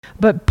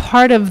But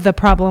part of the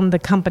problem the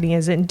company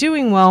isn't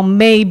doing well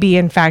may be,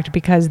 in fact,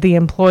 because the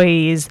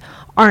employees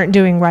aren't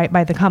doing right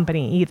by the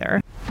company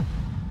either.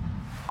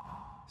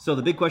 So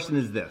the big question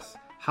is this.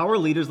 How are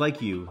leaders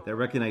like you that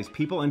recognize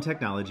people and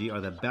technology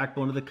are the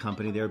backbone of the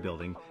company they're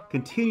building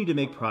continue to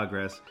make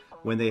progress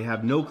when they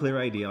have no clear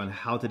idea on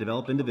how to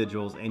develop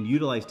individuals and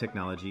utilize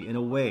technology in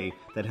a way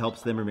that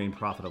helps them remain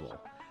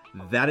profitable?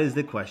 That is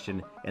the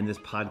question, and this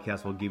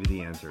podcast will give you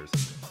the answers.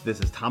 This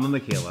is Tom and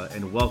Michaela,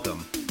 and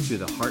welcome to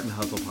the Heart and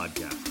Hustle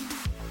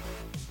Podcast.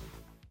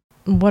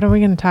 What are we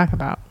going to talk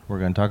about? We're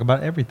going to talk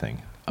about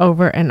everything.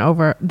 Over and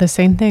over, the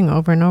same thing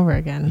over and over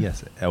again.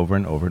 Yes, over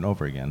and over and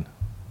over again.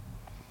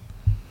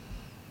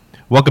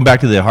 Welcome back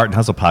to the Heart and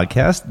Hustle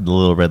Podcast. The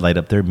little red light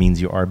up there means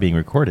you are being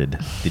recorded.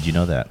 Did you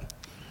know that?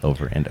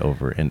 Over and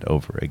over and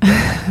over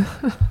again.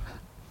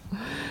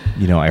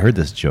 You know, I heard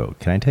this joke.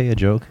 Can I tell you a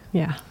joke?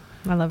 Yeah,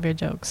 I love your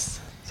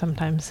jokes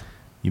sometimes.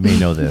 You may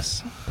know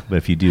this, but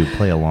if you do,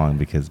 play along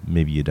because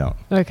maybe you don't.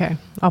 Okay,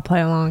 I'll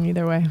play along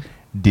either way.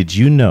 Did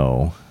you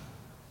know?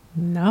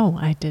 No,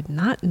 I did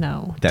not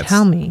know.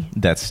 Tell me.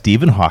 That's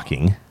Stephen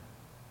Hawking.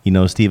 You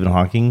know Stephen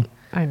Hawking?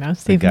 I know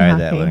Stephen Hawking.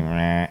 The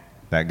guy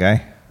that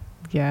guy?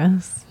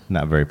 Yes.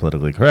 Not very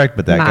politically correct,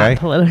 but that guy? Not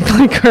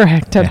politically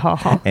correct at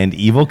all. And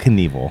Evel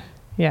Knievel.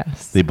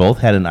 Yes. They both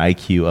had an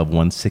IQ of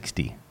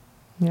 160.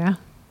 Yeah.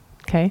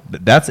 Okay.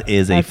 That's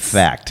a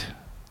fact.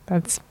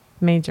 That's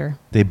major.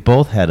 They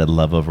both had a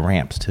love of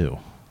ramps, too.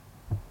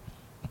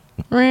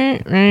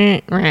 What?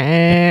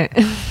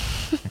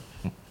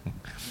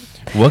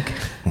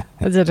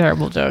 That's a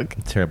terrible joke.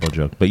 Terrible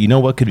joke. But you know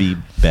what could be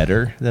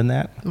better than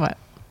that? What?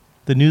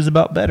 The news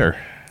about Better.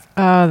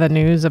 Oh, the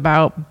news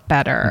about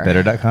Better.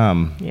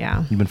 Better.com.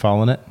 Yeah. You've been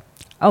following it?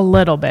 A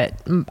little bit.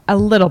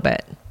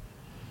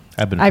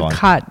 I've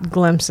caught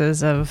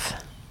glimpses of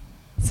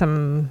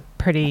some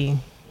pretty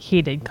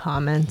heated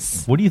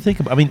comments. What do you think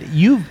about? I mean,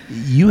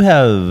 you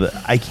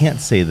have. I can't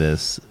say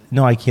this.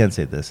 No, I can't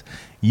say this.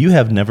 You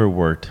have never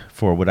worked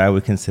for what I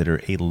would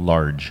consider a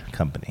large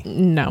company.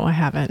 No, I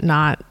haven't.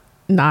 Not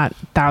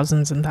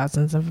thousands and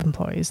thousands of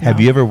employees. No. Have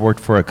you ever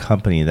worked for a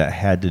company that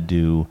had to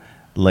do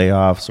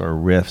layoffs or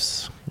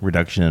RIFs,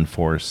 reduction in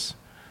force?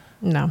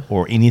 No.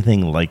 Or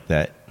anything like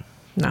that?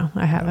 No,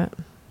 I haven't.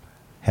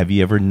 Have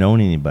you ever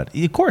known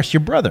anybody? Of course, your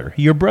brother.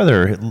 Your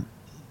brother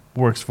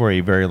works for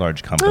a very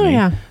large company. Oh,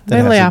 yeah.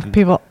 They lay off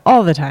people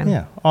all the time.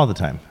 Yeah, all the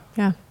time.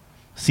 Yeah.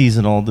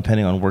 Seasonal,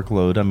 depending on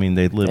workload. I mean,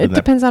 they live in that.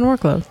 It depends on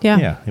workload. Yeah.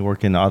 Yeah. They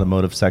work in the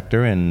automotive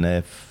sector, and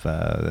if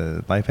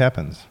life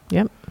happens.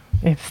 Yep.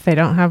 If they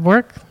don't have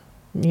work,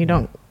 you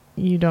don't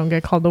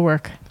get called to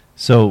work.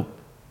 So,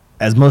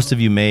 as most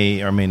of you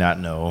may or may not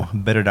know,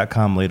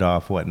 Better.com laid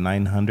off,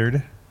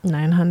 900?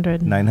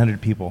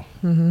 900 people.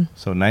 Mm-hmm.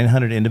 So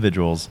 900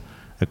 individuals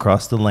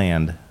across the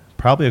land,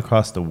 probably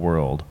across the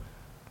world.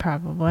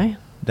 Probably.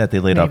 That they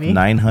laid off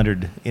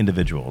 900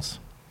 individuals.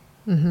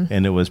 Mm-hmm.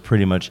 And it was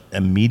pretty much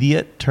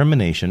immediate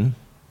termination.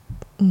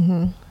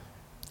 Mm-hmm.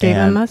 Gave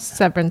them a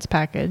severance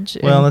package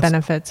and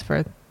benefits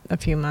for a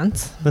few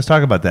months. Let's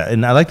talk about that.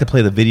 And I'd like to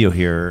play the video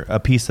here, a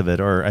piece of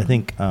it, or I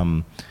think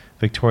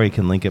Victoria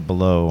can link it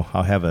below.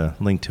 I'll have a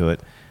link to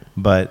it.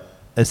 But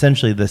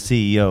essentially, the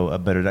CEO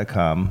of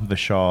Better.com,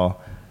 Vishal,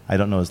 I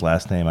don't know his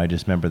last name. I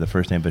just remember the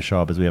first name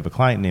Vishal because we have a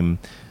client named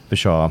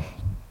Vishal.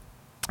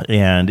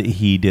 And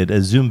he did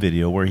a Zoom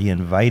video where he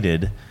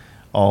invited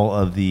all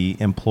of the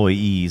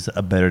employees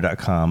of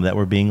Better.com that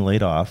were being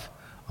laid off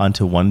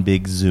onto one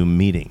big Zoom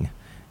meeting.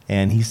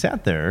 And he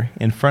sat there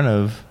in front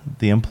of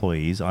the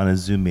employees on a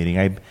Zoom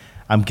meeting.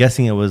 I'm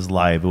guessing it was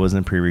live. It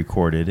wasn't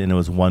pre-recorded. And it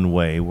was one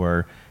way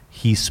where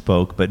he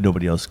spoke, but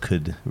nobody else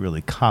could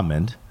really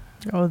comment.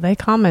 Oh, they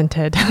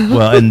commented.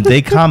 Well, and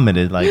they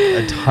commented like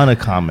a ton of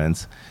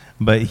comments,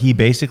 but he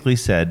basically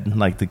said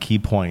like the key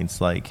points,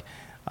 like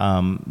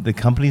the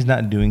company's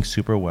not doing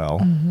super well.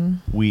 Mm-hmm.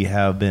 We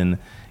have been,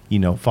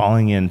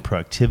 falling in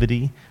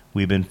productivity.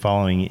 We've been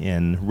falling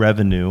in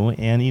revenue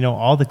and,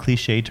 all the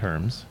cliche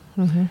terms.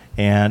 Mm-hmm.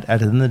 And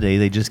at the end of the day,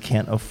 they just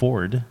can't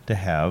afford to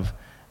have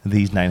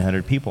these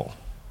 900 people.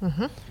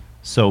 Mm-hmm.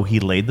 So he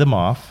laid them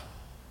off.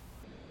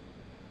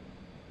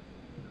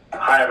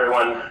 Hi,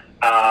 everyone.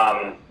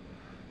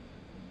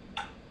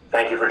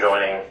 Thank you for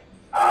joining.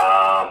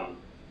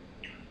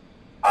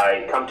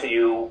 I come to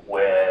you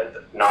with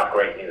not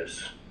great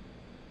news.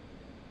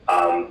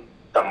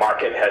 The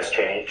market has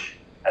changed,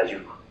 as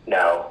you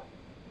know,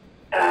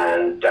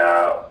 and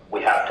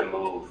we have to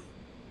move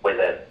with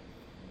it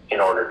in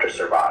order to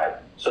survive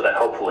so that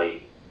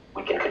hopefully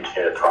we can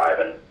continue to thrive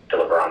and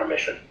deliver on a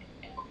mission.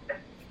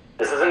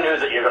 This isn't news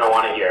that you're going to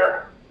want to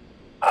hear,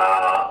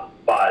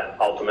 but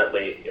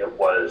ultimately it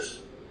was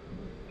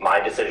my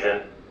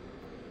decision,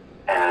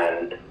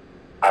 and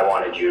I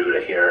wanted you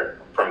to hear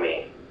from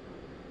me.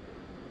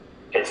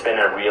 It's been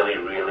a really,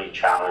 really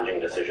challenging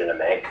decision to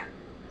make.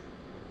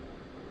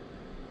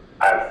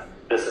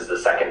 This is the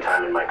second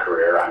time in my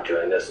career I'm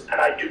doing this,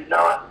 and I do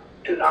not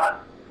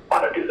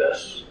want to do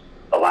this.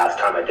 The last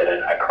time I did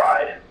it, I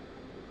cried.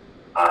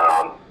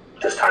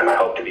 This time I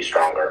hope to be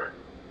stronger.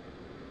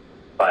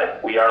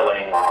 But we are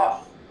laying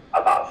off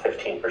about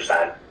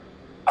 15%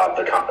 of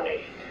the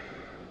company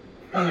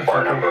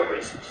for a number of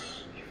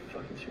reasons.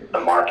 The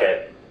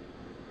market,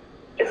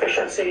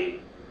 efficiency,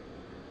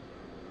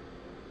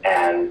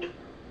 and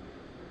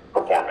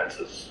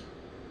performances,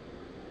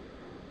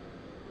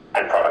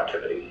 and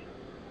productivity.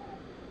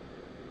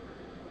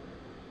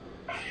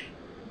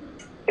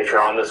 If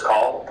you're on this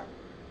call,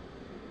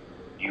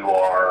 you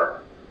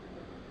are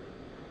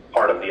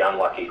part of the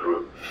unlucky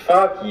group.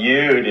 Fuck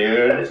you,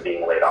 dude. That is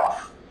being laid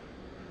off.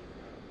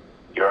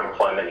 Your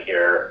employment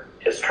here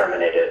is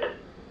terminated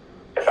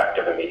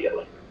effective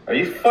immediately. Are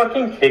you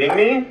fucking kidding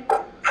me?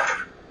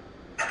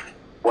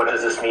 What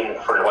does this mean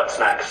for what's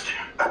next?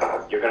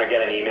 You're going to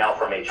get an email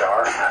from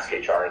HR,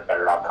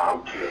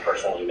 askhr@better.com, to your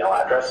personal email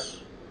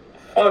address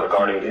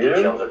regarding the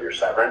details of your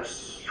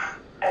severance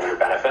and your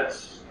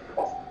benefits.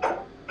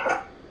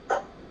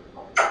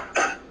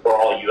 For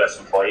all U.S.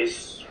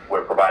 employees,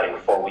 we're providing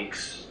 4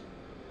 weeks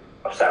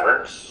of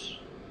severance,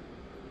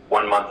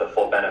 1 month of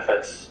full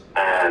benefits,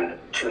 and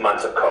 2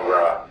 months of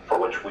COBRA, for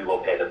which we will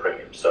pay the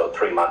premium. So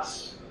 3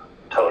 months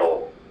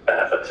total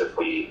benefits if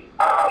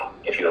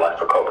you elect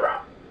for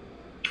COBRA.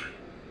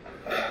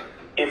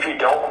 If you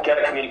don't get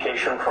a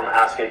communication from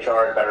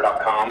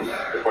askhr@better.com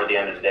before the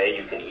end of the day,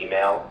 you can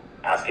email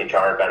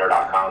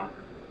askhr@better.com.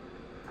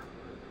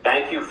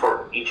 Thank you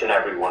for each and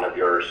every one of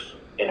yours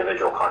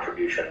individual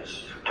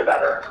contributions to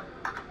Better.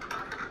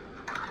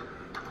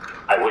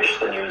 I wish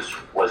the news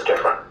was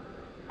different.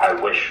 I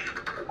wish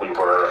we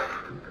were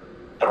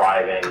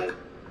thriving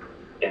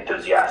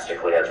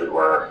enthusiastically as we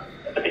were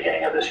at the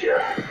beginning of this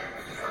year.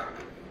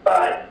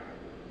 But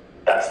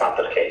that's not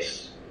the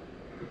case.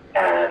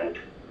 And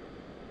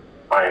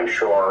I am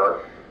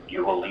sure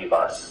you will leave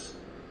us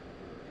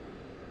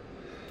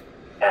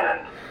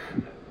and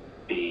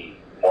be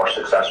more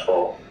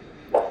successful,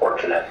 more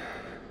fortunate,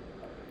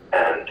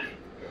 and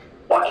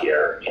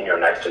luckier in your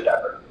next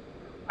endeavor.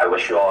 I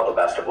wish you all the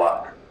best of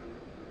luck.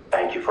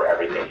 Thank you for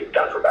everything you've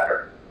done for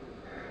Better.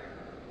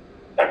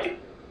 Thank you.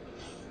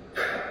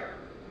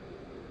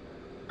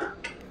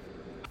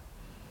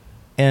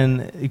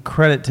 And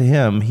credit to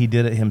him, he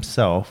did it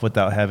himself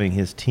without having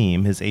his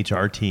team, his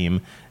HR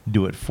team,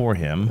 do it for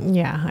him.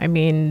 Yeah, I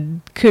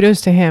mean,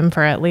 kudos to him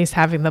for at least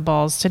having the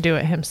balls to do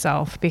it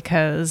himself,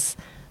 because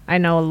I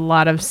know a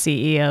lot of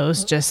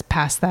CEOs just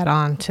pass that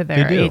on to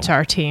their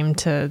HR team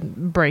to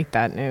break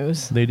that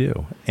news. They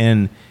do.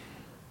 And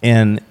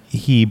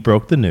he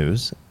broke the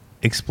news,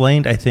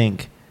 explained, I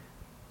think,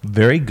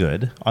 very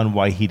good on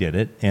why he did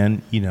it.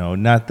 And,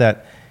 not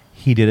that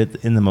he did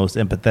it in the most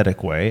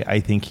empathetic way. I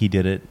think he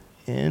did it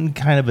in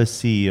kind of a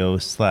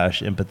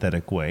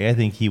CEO/empathetic way. I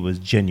think he was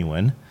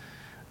genuine.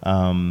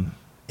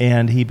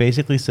 And he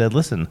basically said,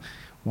 listen,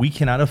 we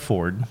cannot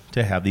afford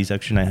to have these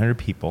extra 900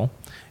 people.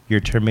 You're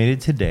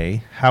terminated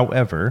today.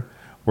 However,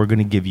 we're going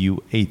to give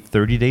you a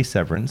 30-day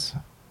severance,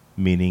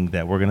 meaning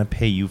that we're going to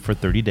pay you for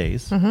 30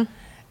 days. Mm-hmm.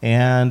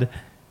 And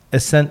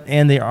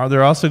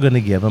they're also going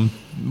to give them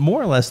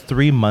more or less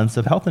 3 months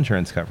of health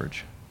insurance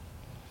coverage.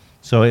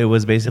 So it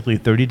was basically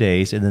 30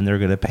 days, and then they're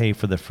going to pay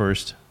for the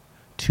first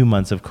 2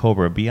 months of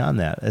COBRA beyond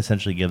that,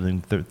 essentially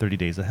giving 30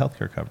 days of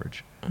healthcare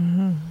coverage.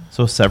 Mm-hmm.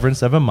 So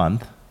severance of a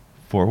month,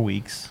 4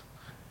 weeks,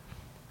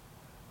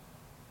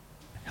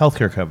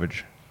 healthcare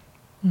coverage.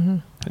 Mm-hmm.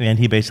 And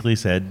he basically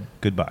said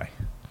goodbye.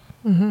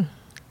 Mm-hmm.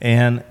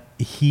 And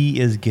he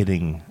is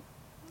getting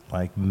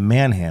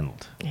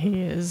manhandled.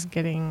 He is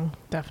getting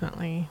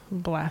definitely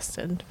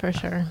blasted for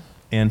sure.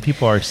 And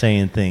people are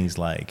saying things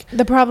like...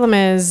 The problem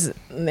is,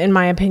 in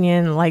my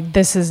opinion,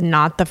 this is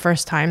not the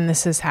first time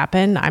this has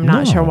happened. I'm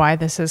not sure why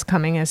this is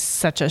coming as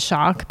such a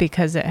shock,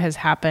 because it has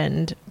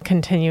happened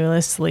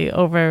continuously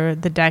over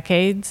the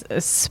decades,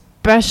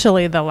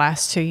 especially the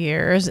last 2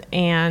 years.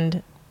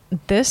 And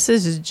this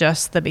is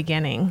just the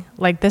beginning.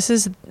 This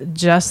is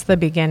just the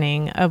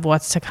beginning of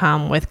what's to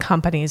come with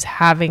companies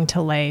having to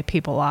lay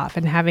people off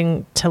and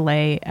having to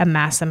lay a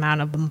mass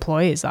amount of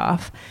employees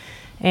off.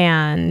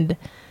 And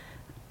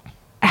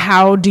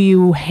how do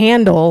you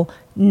handle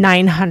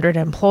 900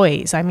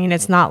 employees? I mean,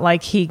 it's not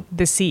like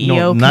the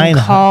CEO can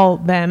call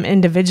them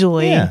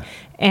individually. Yeah.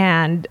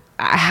 And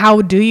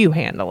how do you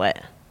handle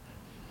it?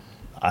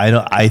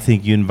 I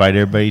think you invite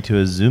everybody to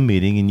a Zoom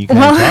meeting and you can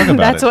talk about it.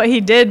 That's what he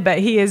did, but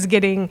he is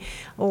getting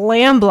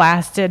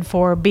lambasted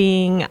for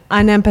being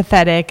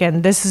unempathetic,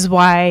 and this is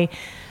why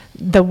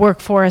the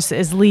workforce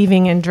is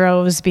leaving in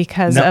droves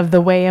because of the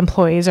way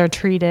employees are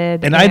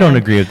treated. And I don't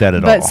agree with that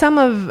at all. But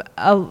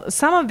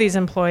some of these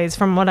employees,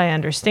 from what I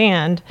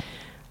understand,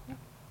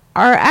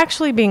 are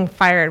actually being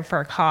fired for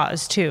a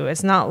cause too.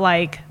 It's not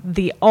like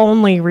the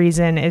only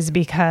reason is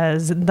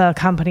because the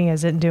company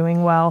isn't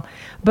doing well,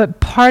 but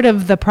part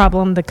of the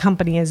problem the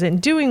company isn't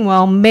doing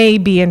well may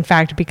be in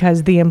fact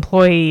because the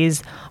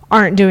employees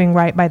aren't doing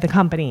right by the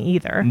company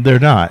either. They're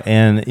not.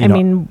 And I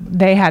mean,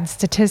 they had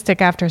statistic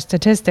after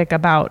statistic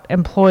about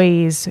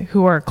employees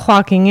who are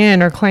clocking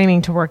in or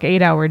claiming to work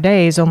 8-hour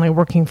days, only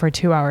working for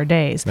 2-hour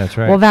days. That's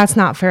right. Well, that's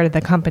not fair to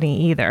the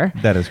company either.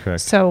 That is correct.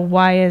 So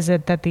why is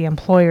it that the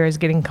employer is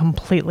getting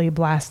completely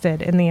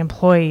blasted and the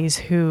employees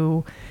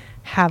who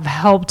have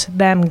helped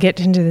them get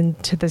into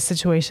the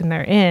situation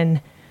they're in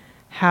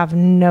have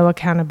no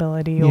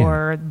accountability, Yeah.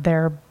 or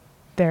they're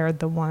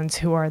the ones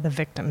who are the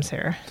victims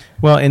here.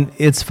 Well, and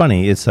it's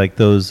funny. It's like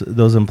those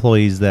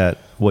employees that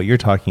what you're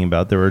talking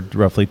about. There were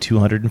roughly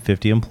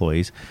 250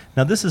 employees.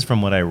 Now, this is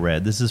from what I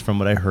read. This is from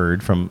what I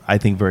heard from, I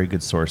think, very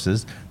good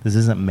sources. This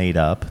isn't made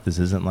up. This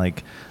isn't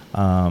like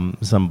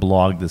some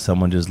blog that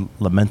someone just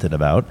lamented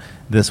about.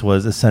 This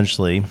was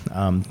essentially,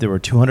 there were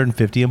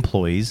 250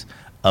 employees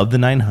of the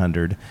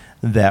 900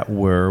 that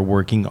were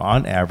working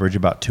on average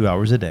about 2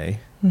 hours a day,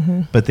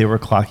 but they were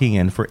clocking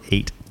in for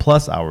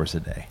 8+ hours a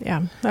day.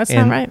 Yeah, that's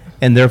not right.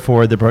 And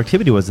therefore, the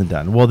productivity wasn't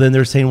done. Well, then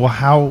they're saying, well,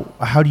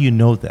 how do you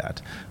know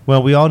that?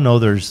 Well, we all know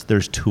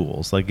there's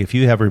tools. Like if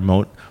you have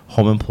remote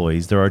home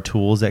employees, there are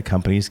tools that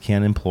companies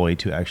can employ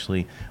to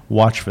actually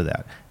watch for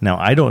that. Now,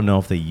 I don't know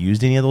if they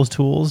used any of those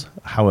tools.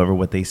 However,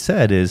 what they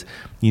said is,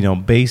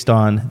 based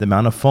on the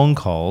amount of phone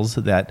calls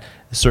that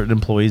certain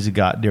employees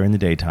got during the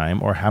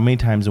daytime, or how many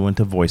times it went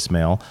to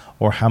voicemail,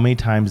 or how many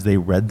times they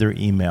read their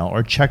email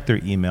or checked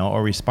their email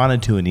or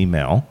responded to an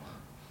email.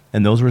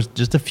 And those were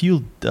just a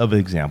few of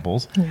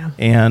examples. Yeah.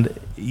 And,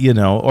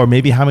 or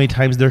maybe how many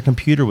times their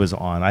computer was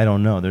on. I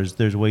don't know.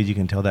 There's ways you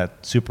can tell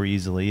that super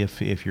easily if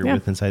you're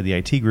with inside the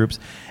IT groups.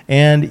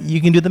 And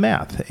you can do the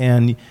math.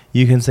 And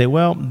you can say,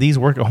 well, these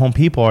work-at-home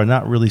people are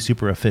not really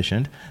super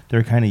efficient.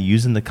 They're kind of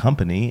using the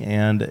company,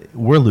 and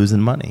we're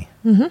losing money.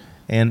 Mm-hmm.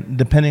 And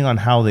depending on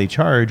how they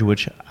charge,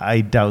 which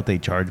I doubt they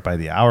charge by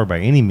the hour by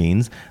any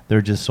means,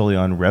 they're just solely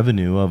on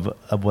revenue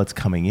of what's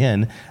coming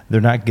in.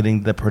 They're not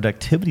getting the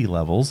productivity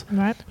levels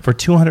for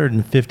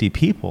 250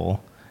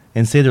 people,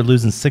 and say they're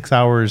losing 6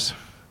 hours,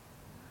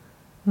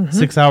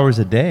 6 hours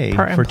a day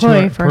per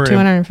employee for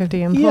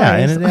 250 employees. Yeah,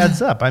 and it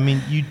adds up. I mean,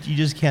 you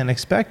just can't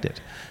expect it.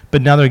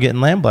 But now they're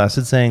getting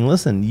lambasted saying,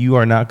 listen, you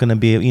are not going to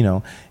be,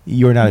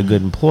 you're not a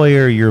good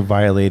employer. You're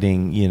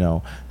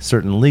violating,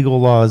 certain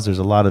legal laws. There's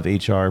a lot of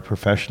HR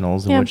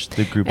professionals in which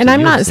the groups. And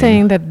I'm not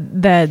saying that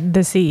the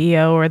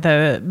CEO or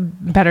the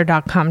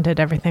Better.com did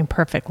everything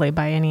perfectly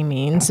by any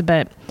means,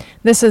 but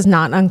this is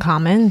not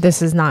uncommon.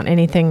 This is not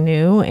anything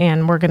new.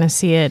 And we're going to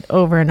see it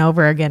over and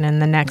over again in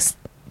the next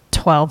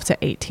 12 to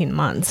 18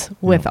 months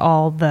with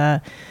all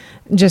the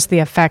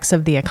effects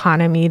of the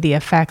economy, the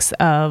effects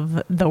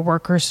of the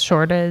workers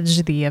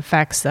shortage, the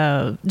effects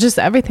of just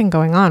everything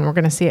going on. We're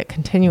going to see it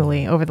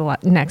continually over the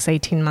next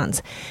 18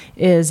 months.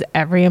 Is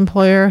every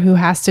employer who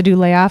has to do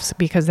layoffs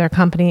because their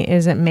company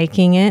isn't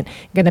making it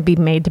going to be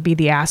made to be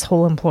the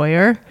asshole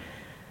employer?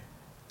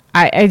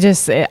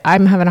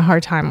 I'm having a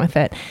hard time with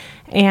it.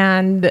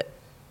 And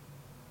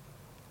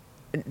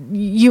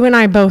you and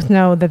I both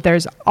know that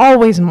there's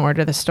always more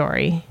to the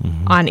story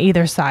on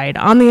either side,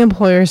 on the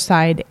employer's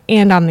side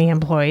and on the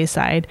employee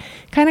side.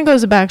 Kind of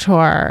goes back to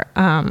our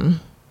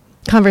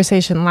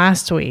conversation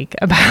last week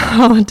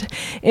about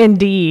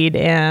Indeed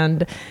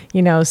and,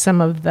 some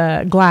of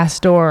the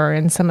Glassdoor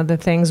and some of the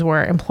things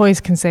where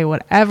employees can say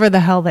whatever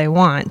the hell they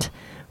want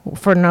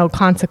for no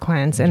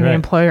consequence, and the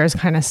employer is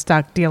kind of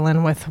stuck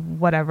dealing with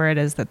whatever it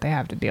is that they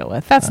have to deal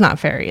with. That's not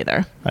fair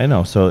either. I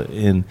know. So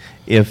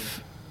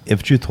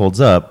if truth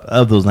holds up,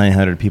 of those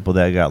 900 people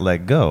that got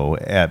let go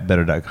at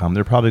Better.com,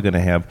 they're probably going to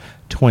have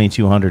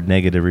 2,200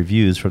 negative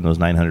reviews from those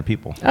 900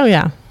 people. Oh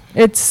yeah,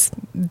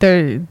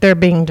 they're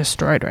being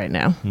destroyed right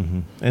now.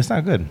 Mm-hmm. It's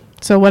not good.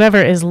 So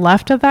whatever is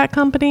left of that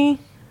company,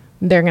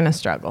 they're going to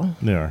struggle.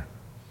 They are.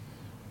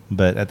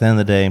 But at the end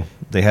of the day,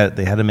 they had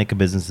to make a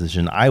business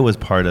decision. I was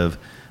part of.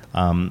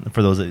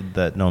 For those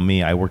that know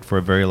me, I worked for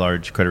a very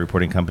large credit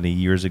reporting company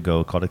years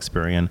ago called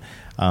Experian.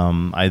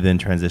 I then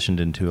transitioned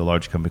into a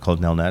large company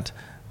called Nelnet.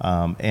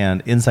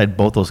 And inside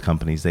both those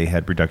companies, they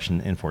had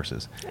reduction in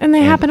forces. And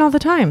they happen all the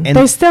time.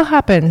 They still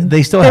happen.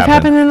 They've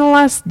happened in the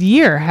last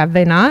year, have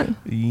they not?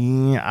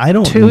 Yeah, I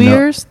don't know. 2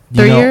 years?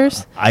 3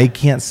 years? I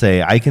can't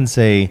say. I can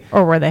say.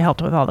 Or were they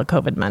helped with all the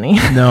COVID money?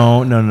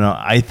 No.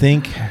 I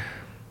think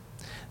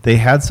they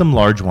had some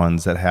large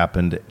ones that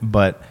happened,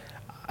 but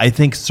I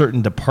think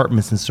certain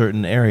departments in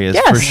certain areas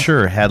for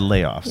sure had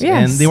layoffs.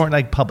 Yes. And they weren't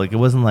like public. It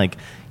wasn't like,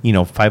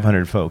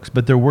 500 folks.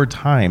 But there were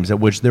times at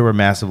which there were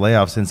massive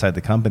layoffs inside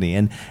the company.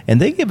 And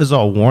they gave us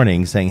all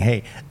warning saying,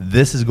 hey,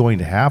 this is going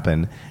to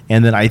happen.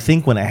 And then I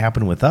think when it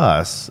happened with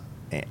us,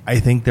 I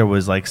think there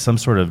was like some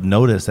sort of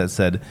notice that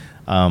said,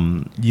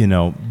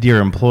 dear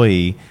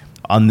employee,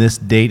 on this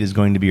date is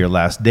going to be your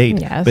last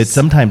date. Yes. But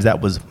sometimes that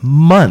was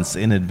months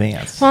in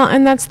advance. Well,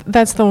 and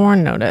that's the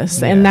warn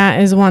notice. Yeah. And that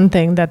is one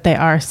thing that they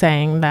are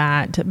saying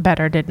that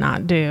Better did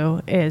not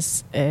do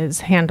is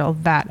handle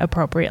that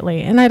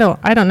appropriately. And I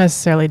don't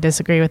necessarily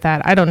disagree with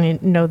that. I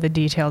don't know the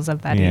details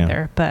of that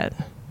either, but.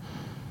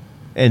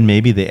 And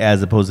maybe they,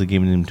 as opposed to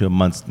giving them to a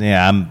month.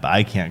 Yeah,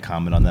 I can't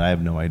comment on that. I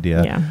have no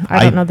idea. Yeah,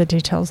 I don't know the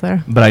details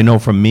there. But I know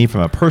from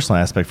a personal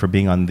aspect, for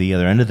being on the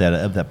other end of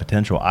that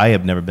potential, I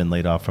have never been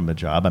laid off from a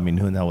job. I mean,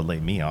 who in the hell would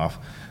lay me off?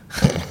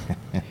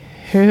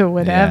 Who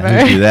would ever?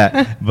 Who'd do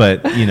that?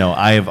 But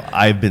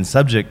I've been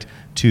subject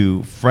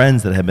to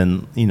friends that have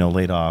been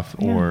laid off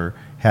or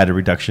had a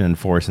reduction in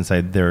force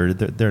inside their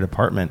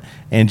department,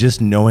 and just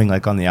knowing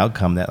like on the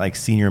outcome that like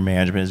senior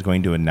management is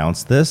going to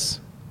announce this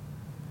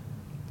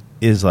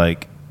is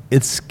like,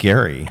 it's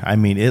scary. I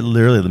mean, it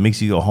literally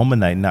makes you go home at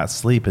night and not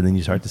sleep, and then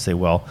you start to say,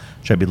 well,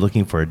 should I be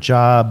looking for a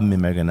job?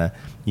 Am I going to,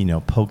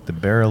 poke the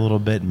bear a little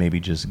bit, maybe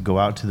just go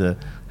out to the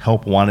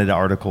help wanted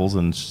articles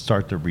and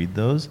start to read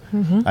those?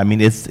 Mm-hmm. I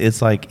mean,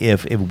 it's like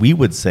if we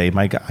would say,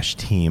 my gosh,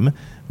 team,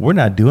 we're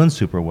not doing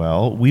super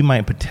well, we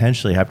might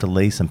potentially have to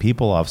lay some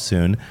people off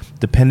soon,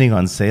 depending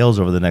on sales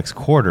over the next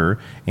quarter,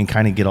 and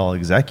kind of get all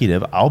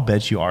executive. I'll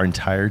bet you our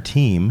entire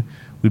team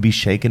would be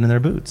shaking in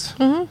their boots.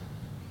 Mm-hmm.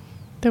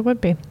 They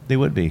would be. They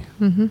would be.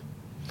 Mm-hmm.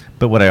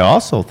 But what I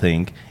also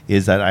think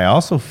is that I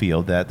also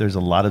feel that there's a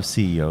lot of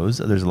CEOs,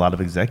 there's a lot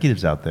of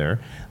executives out there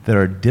that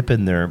are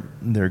dipping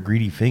their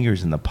greedy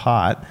fingers in the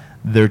pot.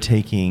 They're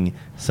taking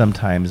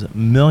sometimes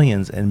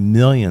millions and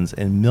millions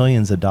and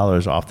millions of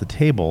dollars off the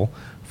table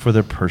for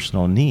their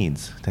personal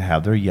needs, to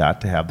have their yacht,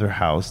 to have their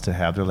house, to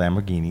have their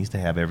Lamborghinis, to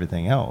have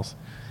everything else.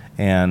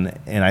 And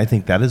I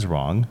think that is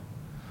wrong.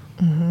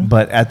 Mm-hmm.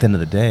 But at the end of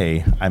the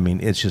day, I mean,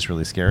 it's just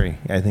really scary.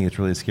 I think it's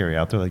really scary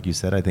out there. Like you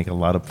said, I think a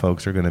lot of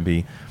folks are going to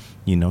be,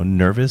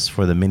 nervous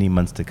for the many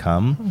months to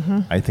come. Mm-hmm.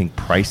 I think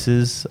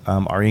prices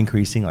are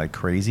increasing like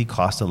crazy.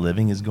 Cost of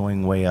living is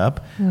going way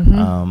up.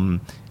 Mm-hmm.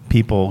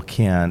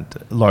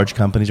 Large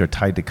companies are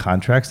tied to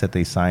contracts that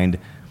they signed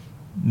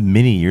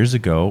many years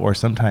ago, or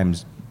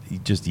sometimes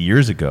just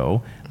years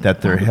ago,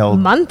 that they're held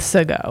months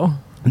ago,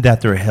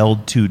 that they're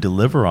held to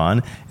deliver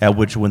on, at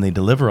which when they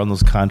deliver on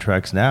those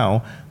contracts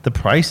now, the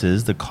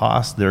prices, their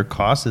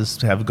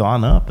costs have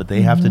gone up, but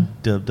they have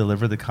to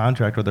deliver the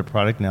contract or the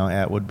product now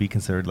at what would be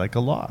considered like a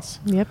loss.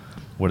 Yep.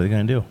 What are they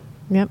going to do?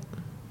 Yep.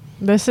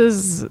 This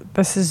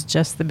is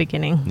just the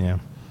beginning. Yeah.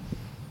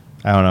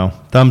 I don't know.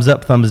 Thumbs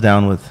up, thumbs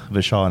down with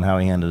Vishal and how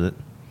he handled it.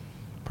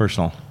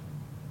 Personal.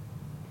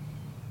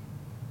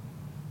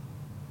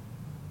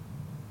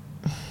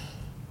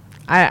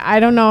 I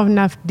don't know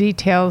enough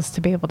details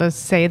to be able to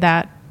say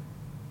that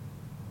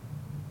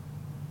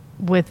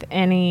with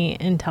any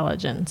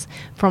intelligence.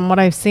 From what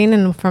I've seen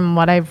and from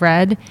what I've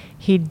read,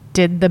 he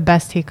did the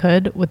best he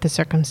could with the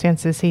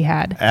circumstances he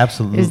had.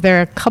 Absolutely. Is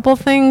there a couple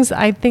things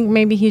I think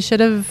maybe he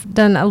should have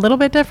done a little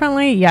bit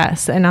differently?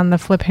 Yes. And on the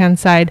flip hand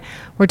side,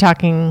 we're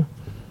talking,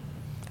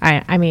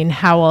 I mean,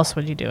 how else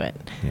would you do it?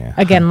 Yeah.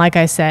 Again, like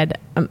I said,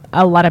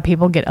 a lot of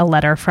people get a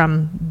letter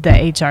from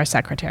the HR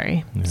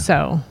secretary. Yeah.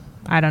 So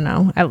I don't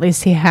know. At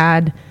least he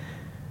had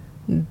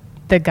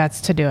the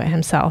guts to do it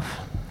himself.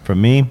 For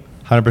me,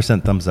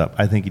 100% thumbs up.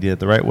 I think he did it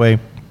the right way.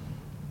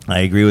 I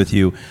agree with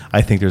you.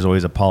 I think there's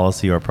always a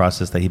policy or a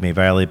process that he may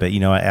violate, but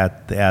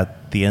at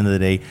the end of the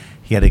day,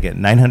 he had to get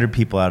 900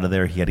 people out of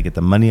there. He had to get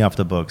the money off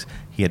the books.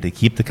 He had to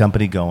keep the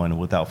company going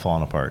without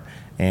falling apart.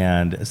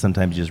 And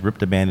sometimes you just rip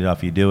the Band-Aid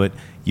off. You do it.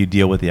 You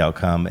deal with the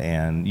outcome,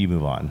 and you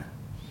move on.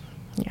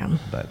 Yeah.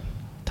 But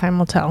time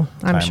will tell,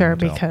 I'm sure,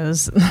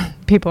 because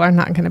people are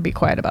not going to be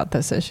quiet about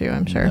this issue,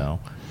 I'm sure. No.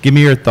 Give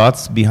me your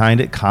thoughts behind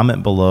it.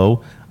 Comment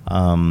below.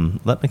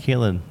 Let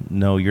Michaela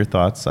know your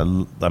thoughts. I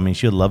mean,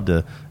 she would love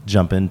to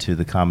jump into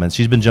the comments.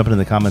 She's been jumping in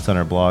the comments on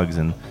our blogs,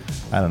 and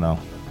I don't know.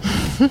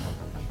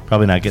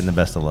 Probably not getting the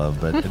best of love,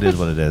 but it is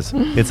what it is.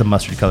 It's a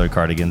mustard-colored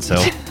cardigan,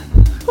 so.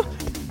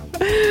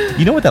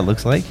 You know what that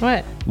looks like?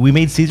 What? We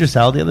made Caesar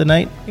salad the other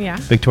night. Yeah.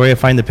 Victoria,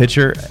 find the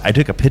picture. I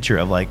took a picture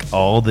of like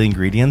all the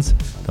ingredients.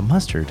 The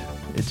mustard.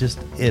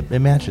 It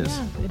matches.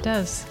 Yeah, it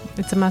does.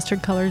 It's a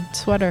mustard-colored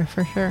sweater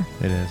for sure.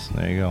 It is.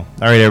 There you go. All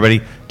right,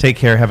 everybody. Take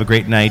care. Have a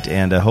great night.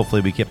 And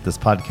hopefully we kept this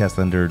podcast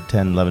under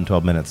 10, 11,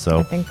 12 minutes. So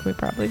I think we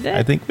probably did.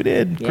 I think we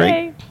did. Yay.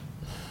 Great.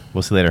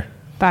 We'll see you later.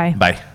 Bye. Bye.